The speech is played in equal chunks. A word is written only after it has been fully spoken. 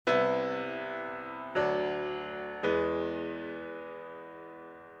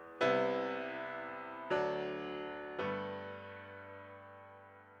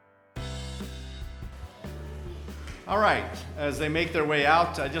All right, as they make their way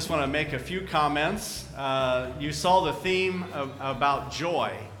out, I just want to make a few comments. You saw the theme about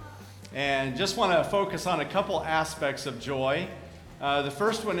joy, and just want to focus on a couple aspects of joy. The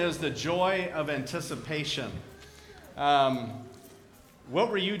first one is the joy of anticipation. What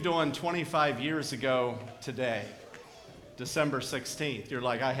were you doing 25 years ago today, December 16th? You're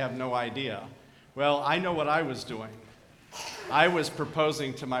like, I have no idea. Well, I know what I was doing. I was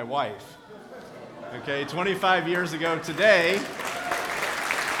proposing to my wife. Okay, 25 years ago today,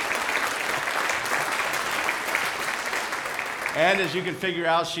 and as you can figure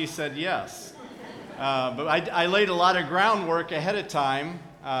out, she said yes. But I laid a lot of groundwork ahead of time.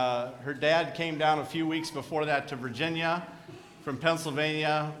 Her dad came down a few weeks before that to Virginia from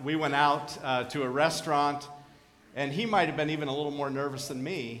Pennsylvania. We went out to a restaurant, and he might have been even a little more nervous than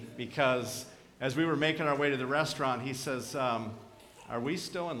me because as we were making our way to the restaurant, he says, are we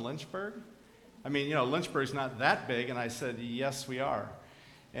still in Lynchburg? I mean, you know, Lynchburg's not that big, and I said, yes, we are.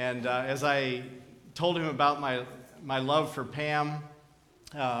 And as I told him about my love for Pam,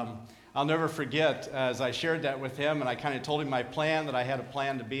 I'll never forget, as I shared that with him, and I kind of told him my plan, that I had a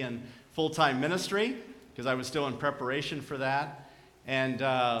plan to be in full-time ministry, because I was still in preparation for that. And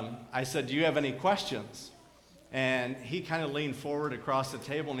I said, do you have any questions? And he kind of leaned forward across the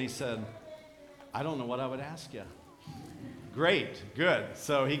table, and he said, I don't know what I would ask you. Great, good.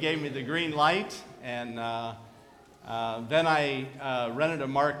 So he gave me the green light, and then I rented a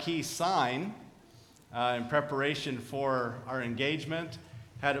marquee sign in preparation for our engagement.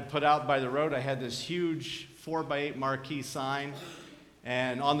 Had it put out by the road. I had this huge 4x8 marquee sign,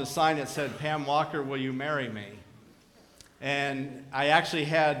 and on the sign it said, Pam Walker, will you marry me? And I actually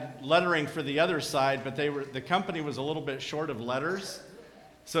had lettering for the other side, but the company was a little bit short of letters.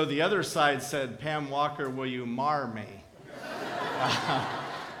 So the other side said, Pam Walker, will you mar me?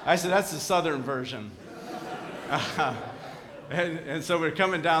 I said, that's the southern version. And so we're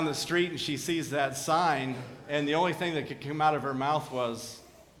coming down the street, and she sees that sign, and the only thing that could come out of her mouth was,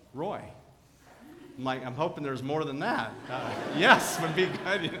 Roy. I'm like, I'm hoping there's more than that. Yes, would be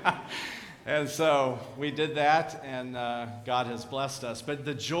good. You know? And so we did that, and God has blessed us. But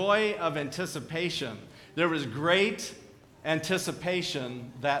the joy of anticipation, there was great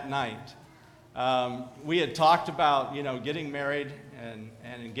anticipation that night. We had talked about, getting married and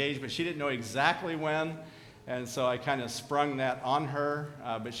engaged, but she didn't know exactly when, and so I kind of sprung that on her,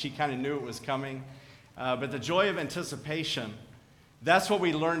 but she kind of knew it was coming. But the joy of anticipation, that's what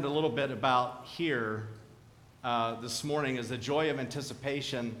we learned a little bit about here this morning, is the joy of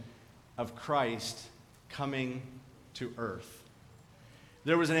anticipation of Christ coming to earth.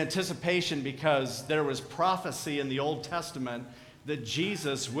 There was an anticipation because there was prophecy in the Old Testament that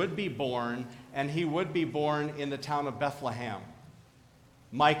Jesus would be born, and he would be born in the town of Bethlehem.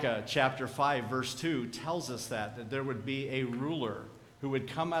 Micah chapter 5 verse 2 tells us that there would be a ruler who would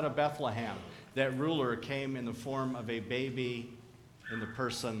come out of Bethlehem. That ruler came in the form of a baby in the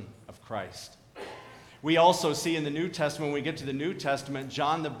person of Christ. We also see in the New Testament, when we get to the New Testament,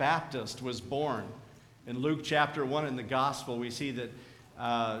 John the Baptist was born. In Luke chapter 1 in the Gospel, we see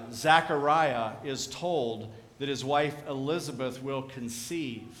that Zechariah is told that his wife Elizabeth will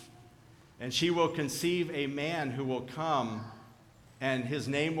conceive. And she will conceive a man who will come, and his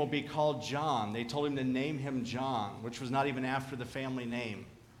name will be called John. They told him to name him John, which was not even after the family name.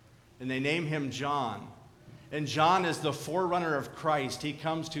 And they name him John. And John is the forerunner of Christ. He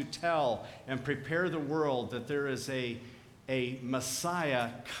comes to tell and prepare the world that there is a Messiah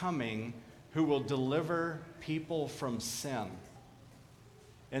coming who will deliver people from sin.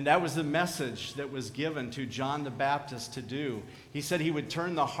 And that was the message that was given to John the Baptist to do. He said he would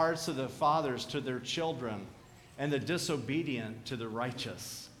turn the hearts of the fathers to their children and the disobedient to the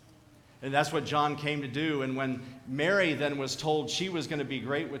righteous. And that's what John came to do. And when Mary then was told she was going to be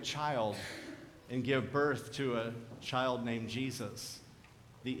great with child and give birth to a child named Jesus,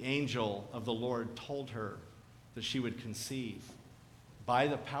 the angel of the Lord told her that she would conceive by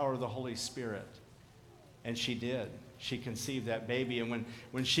the power of the Holy Spirit. And she did. She conceived that baby. And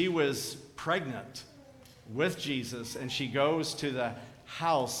when she was pregnant with Jesus, and she goes to the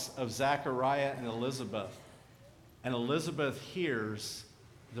house of Zechariah and Elizabeth hears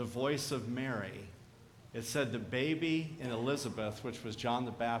the voice of Mary, it said the baby in Elizabeth, which was John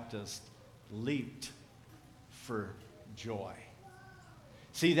the Baptist, leaped for joy.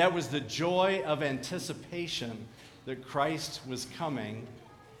 See, that was the joy of anticipation that Christ was coming,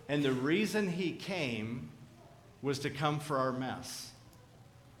 and the reason he came was to come for our mess.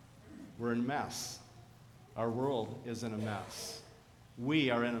 We're in a mess. Our world is in a mess.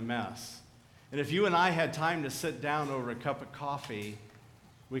 We are in a mess. And if you and I had time to sit down over a cup of coffee,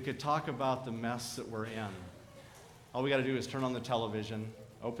 we could talk about the mess that we're in. All we got to do is turn on the television,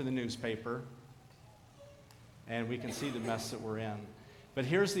 open the newspaper, and we can see the mess that we're in. But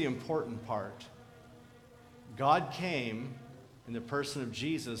here's the important part. God came in the person of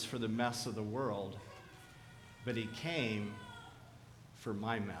Jesus for the mess of the world, but he came for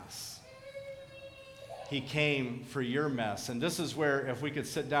my mess. He came for your mess. And this is where, if we could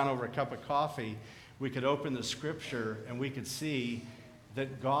sit down over a cup of coffee, we could open the scripture and we could see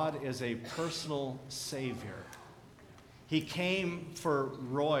that God is a personal Savior. He came for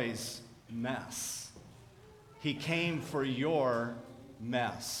Roy's mess. He came for your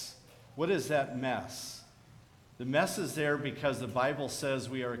mess. What is that mess? The mess is there because the Bible says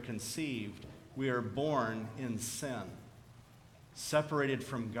we are conceived, we are born in sin, separated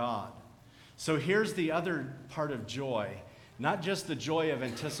from God. So here's the other part of joy, not just the joy of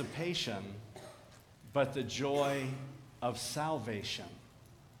anticipation, but the joy of salvation.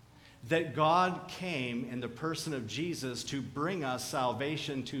 That God came in the person of Jesus to bring us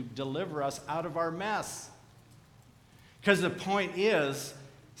salvation, to deliver us out of our mess. Because the point is,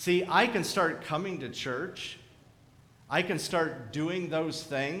 see, I can start coming to church, I can start doing those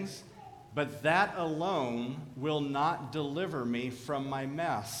things, but that alone will not deliver me from my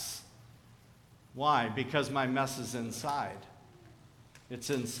mess. Why? Because my mess is inside. It's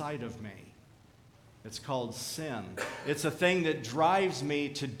inside of me. It's called sin. It's a thing that drives me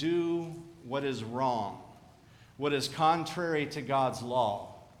to do what is wrong, what is contrary to God's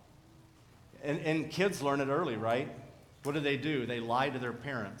law. And kids learn it early, right? What do? They lie to their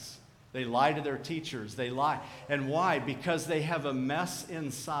parents. They lie to their teachers. They lie. And why? Because they have a mess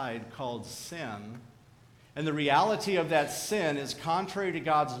inside called sin. And the reality of that sin is contrary to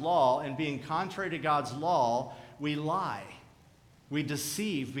God's law, and being contrary to God's law, we lie. We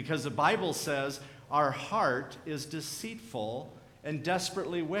deceive, because the Bible says our heart is deceitful and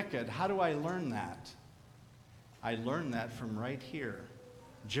desperately wicked. How do I learn that? I learn that from right here.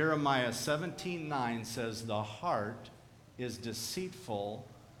 Jeremiah 17:9 says, the heart is deceitful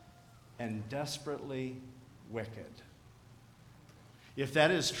and desperately wicked. If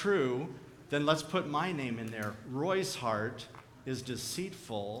that is true, then let's put my name in there. Roy's heart is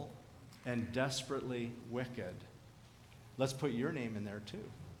deceitful and desperately wicked. Let's put your name in there too.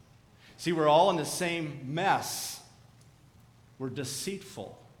 See, we're all in the same mess. We're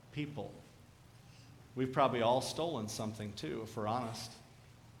deceitful people. We've probably all stolen something too, if we're honest.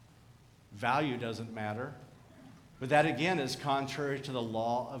 Value doesn't matter. But that again is contrary to the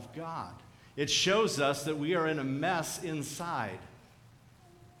law of God. It shows us that we are in a mess inside,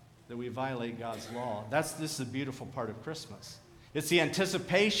 that we violate God's law. This is the beautiful part of Christmas. It's the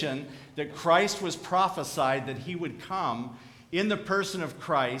anticipation that Christ was prophesied that he would come in the person of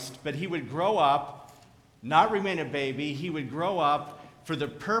Christ, but he would grow up, not remain a baby. He would grow up for the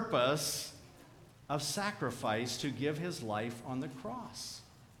purpose of sacrifice to give his life on the cross.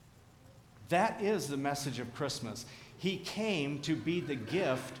 That is the message of Christmas. He came to be the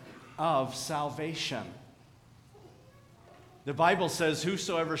gift of salvation. The Bible says,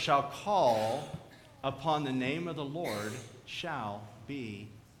 whosoever shall call upon the name of the Lord shall be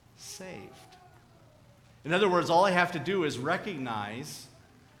saved. In other words, all I have to do is recognize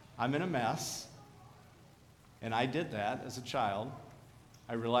I'm in a mess, and I did that as a child.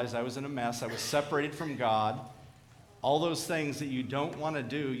 I realized I was in a mess. I was separated from God. All those things that you don't want to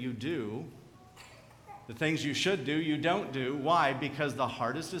do, you do. The things you should do, you don't do. Why? Because the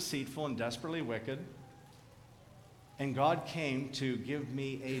heart is deceitful and desperately wicked. And God came to give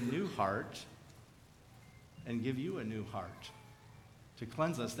me a new heart and give you a new heart to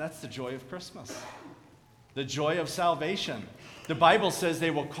cleanse us. That's the joy of Christmas, the joy of salvation. The Bible says they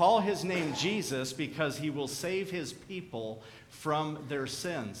will call his name Jesus because he will save his people from their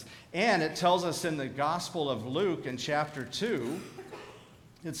sins. And it tells us in the Gospel of Luke in chapter 2,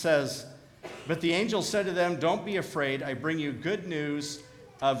 it says, but the angel said to them, don't be afraid. I bring you good news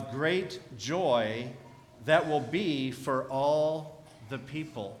of great joy that will be for all the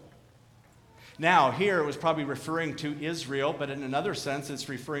people. Now, here it was probably referring to Israel, but in another sense, it's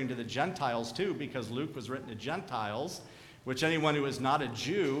referring to the Gentiles too, because Luke was written to Gentiles, which anyone who is not a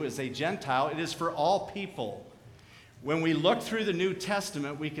Jew is a Gentile. It is for all people. When we look through the New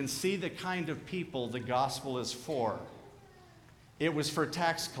Testament, we can see the kind of people the gospel is for. It was for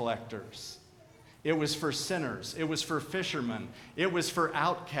tax collectors. It was for sinners. It was for fishermen. It was for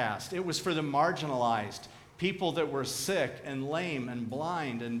outcasts. It was for the marginalized, people that were sick and lame and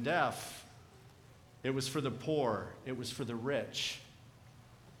blind and deaf. It was for the poor. It was for the rich.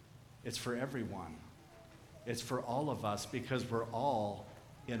 It's for everyone. It's for all of us because we're all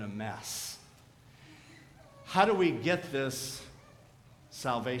in a mess. How do we get this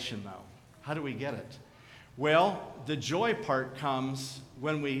salvation, though? How do we get it? Well, the joy part comes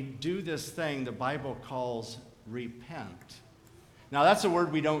when we do this thing the Bible calls repent. Now, that's a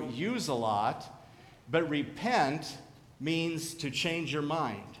word we don't use a lot, but repent means to change your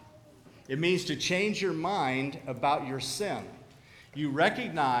mind. It means to change your mind about your sin. You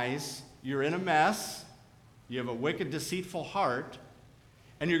recognize you're in a mess, you have a wicked, deceitful heart,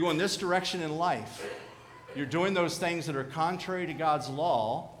 and you're going this direction in life. You're doing those things that are contrary to God's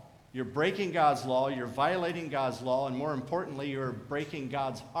law. You're breaking God's law, you're violating God's law, and more importantly, you're breaking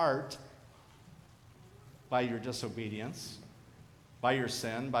God's heart by your disobedience, by your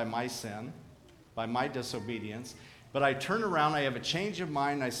sin, by my disobedience. But I turn around, I have a change of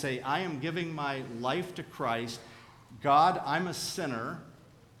mind, and I say, I am giving my life to Christ. God, I'm a sinner.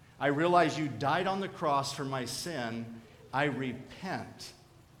 I realize you died on the cross for my sin. I repent.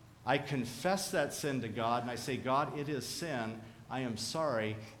 I confess that sin to God, and I say, God, it is sin. I am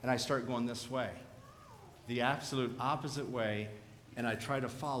sorry, and I start going this way, the absolute opposite way, and I try to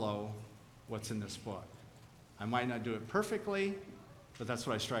follow what's in this book. I might not do it perfectly, but that's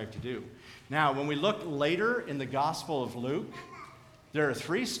what I strive to do. Now, when we look later in the Gospel of Luke, there are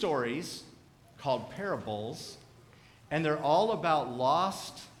 3 stories called parables, and they're all about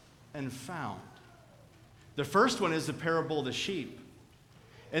lost and found. The first one is the parable of the sheep.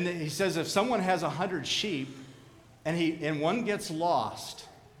 And he says if someone has 100 sheep, and one gets lost,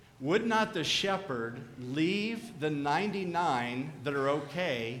 would not the shepherd leave the 99 that are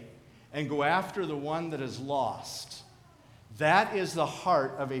okay and go after the one that is lost? That is the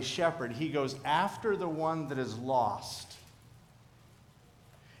heart of a shepherd. He goes after the one that is lost.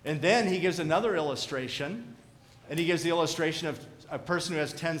 And then he gives another illustration, and he gives the illustration of a person who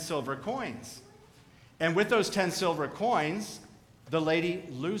has 10 silver coins. And with those 10 silver coins, the lady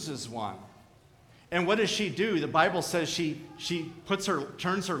loses one. And what does she do? The Bible says she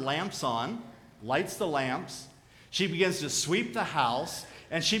turns her lamps on, lights the lamps. She begins to sweep the house,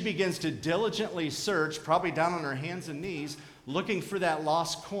 and she begins to diligently search, probably down on her hands and knees, looking for that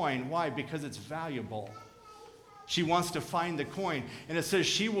lost coin. Why? Because it's valuable. She wants to find the coin. And it says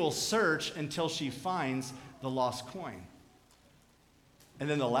she will search until she finds the lost coin. And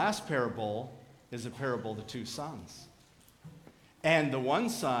then the last parable is the parable of the 2 sons. And the one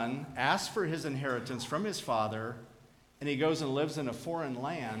son asks for his inheritance from his father, and he goes and lives in a foreign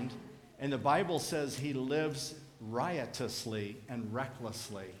land, and the Bible says he lives riotously and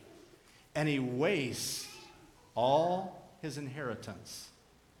recklessly, and he wastes all his inheritance.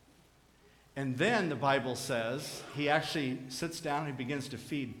 And then the Bible says he actually sits down and he begins to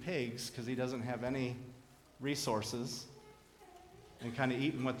feed pigs because he doesn't have any resources, and kind of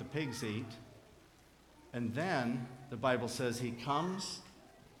eating what the pigs eat. And then the Bible says he comes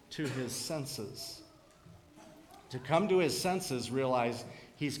to his senses. To come to his senses, realize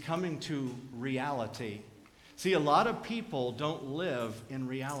he's coming to reality. See, a lot of people don't live in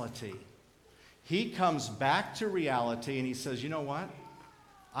reality. He comes back to reality and he says, you know what?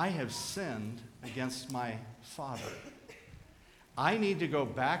 I have sinned against my Father. I need to go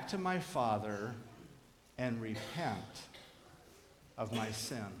back to my Father and repent of my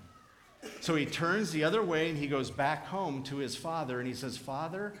sin. So he turns the other way and he goes back home to his father and he says,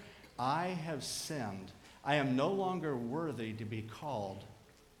 Father, I have sinned. I am no longer worthy to be called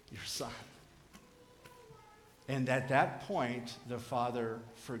your son. And at that point, the father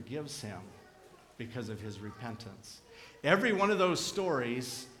forgives him because of his repentance. Every one of those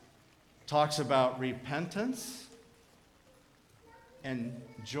stories talks about repentance and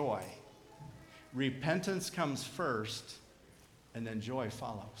joy. Repentance comes first, and then joy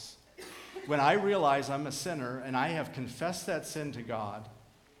follows. When I realize I'm a sinner and I have confessed that sin to God,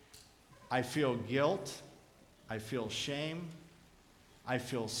 I feel guilt, I feel shame, I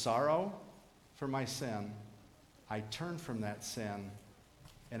feel sorrow for my sin. I turn from that sin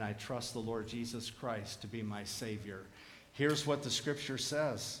and I trust the Lord Jesus Christ to be my Savior. Here's what the Scripture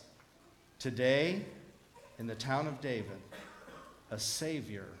says. Today, in the town of David, a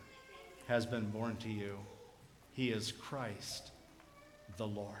Savior has been born to you. He is Christ the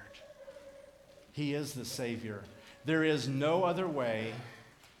Lord. He is the Savior. There is no other way.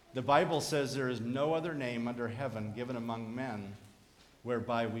 The Bible says there is no other name under heaven given among men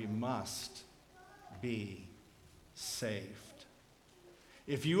whereby we must be saved.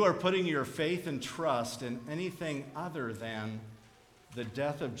 If you are putting your faith and trust in anything other than the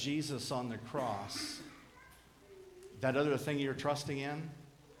death of Jesus on the cross, that other thing you're trusting in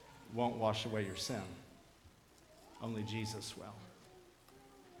won't wash away your sin. Only Jesus will.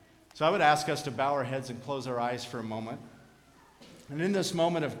 So I would ask us to bow our heads and close our eyes for a moment. And in this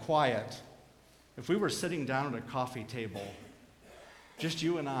moment of quiet, if we were sitting down at a coffee table, just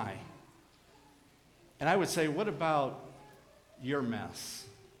you and I, And I would say, what about your mess?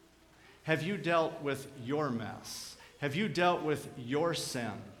 Have you dealt with your mess? Have you dealt with your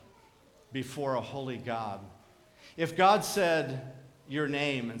sin before a holy God? If God said your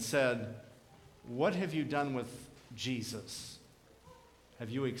name and said, what have you done with Jesus? Have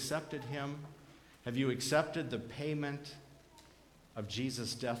you accepted him? Have you accepted the payment of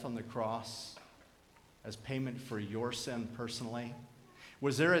Jesus' death on the cross as payment for your sin personally?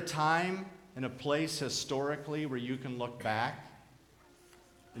 Was there a time and a place historically where you can look back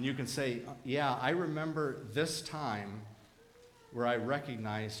and you can say, yeah, I remember this time where I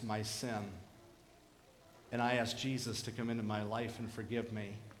recognized my sin and I asked Jesus to come into my life and forgive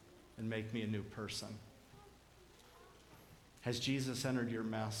me and make me a new person? Has Jesus entered your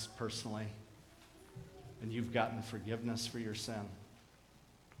mess personally and you've gotten forgiveness for your sin?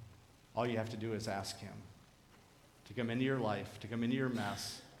 All you have to do is ask him to come into your life, to come into your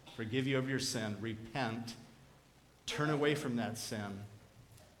mess, forgive you of your sin, repent, turn away from that sin,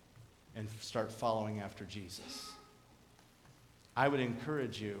 and start following after Jesus. I would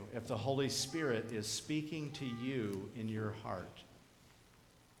encourage you, if the Holy Spirit is speaking to you in your heart,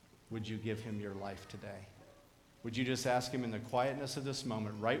 would you give him your life today? Would you just ask him in the quietness of this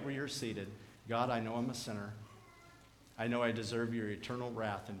moment, right where you're seated, God, I know I'm a sinner. I know I deserve your eternal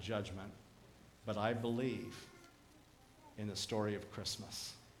wrath and judgment, but I believe in the story of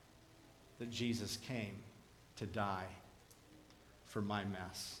Christmas, that Jesus came to die for my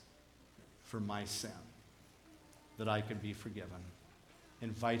mess, for my sin, that I could be forgiven.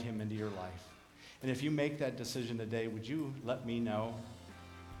 Invite him into your life. And if you make that decision today, would you let me know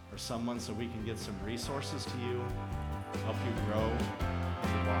or someone so we can get some resources to you to help you grow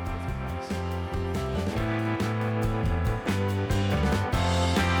in your walk with Christ?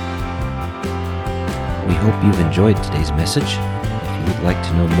 We hope you've enjoyed today's message. If you would like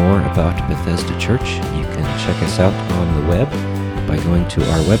to know more about Bethesda Church, you can check us out on the web by going to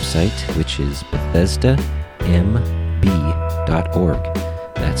our website, which is BethesdaMB.org.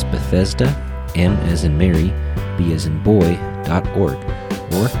 That's Bethesda, M as in Mary, B as in boy.org.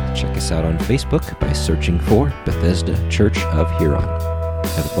 Or check us out on Facebook by searching for Bethesda Church of Huron.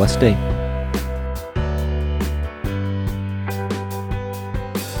 Have a blessed day.